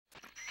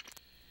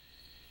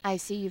I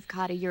see you've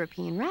caught a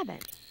European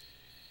rabbit.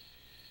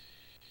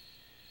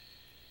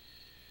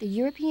 The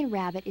European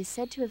rabbit is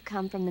said to have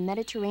come from the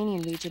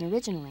Mediterranean region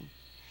originally,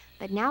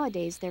 but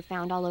nowadays they're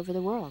found all over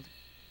the world.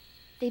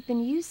 They've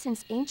been used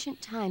since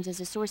ancient times as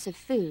a source of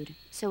food,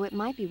 so it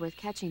might be worth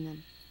catching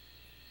them.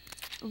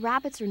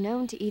 Rabbits are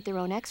known to eat their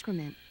own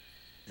excrement.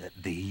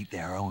 They eat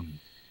their own...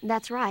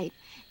 That's right.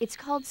 It's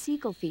called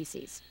cecal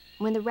feces.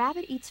 When the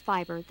rabbit eats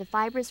fiber, the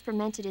fiber is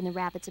fermented in the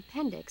rabbit's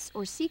appendix,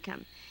 or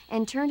cecum,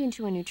 and turned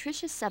into a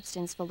nutritious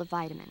substance full of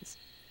vitamins.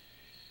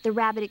 The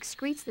rabbit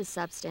excretes this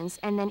substance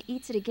and then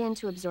eats it again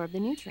to absorb the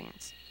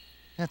nutrients.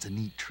 That's a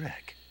neat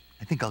trick.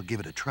 I think I'll give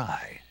it a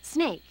try.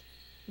 Snake,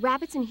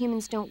 rabbits and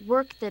humans don't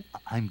work the...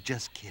 I'm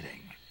just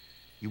kidding.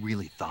 You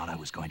really thought I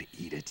was going to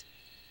eat it?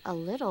 A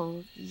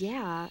little,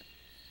 yeah.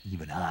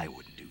 Even I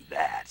wouldn't do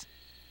that.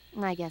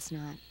 I guess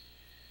not.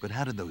 But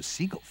how did those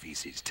seagull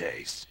feces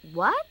taste?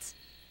 What?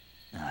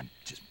 I'm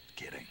just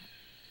kidding.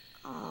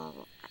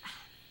 Oh,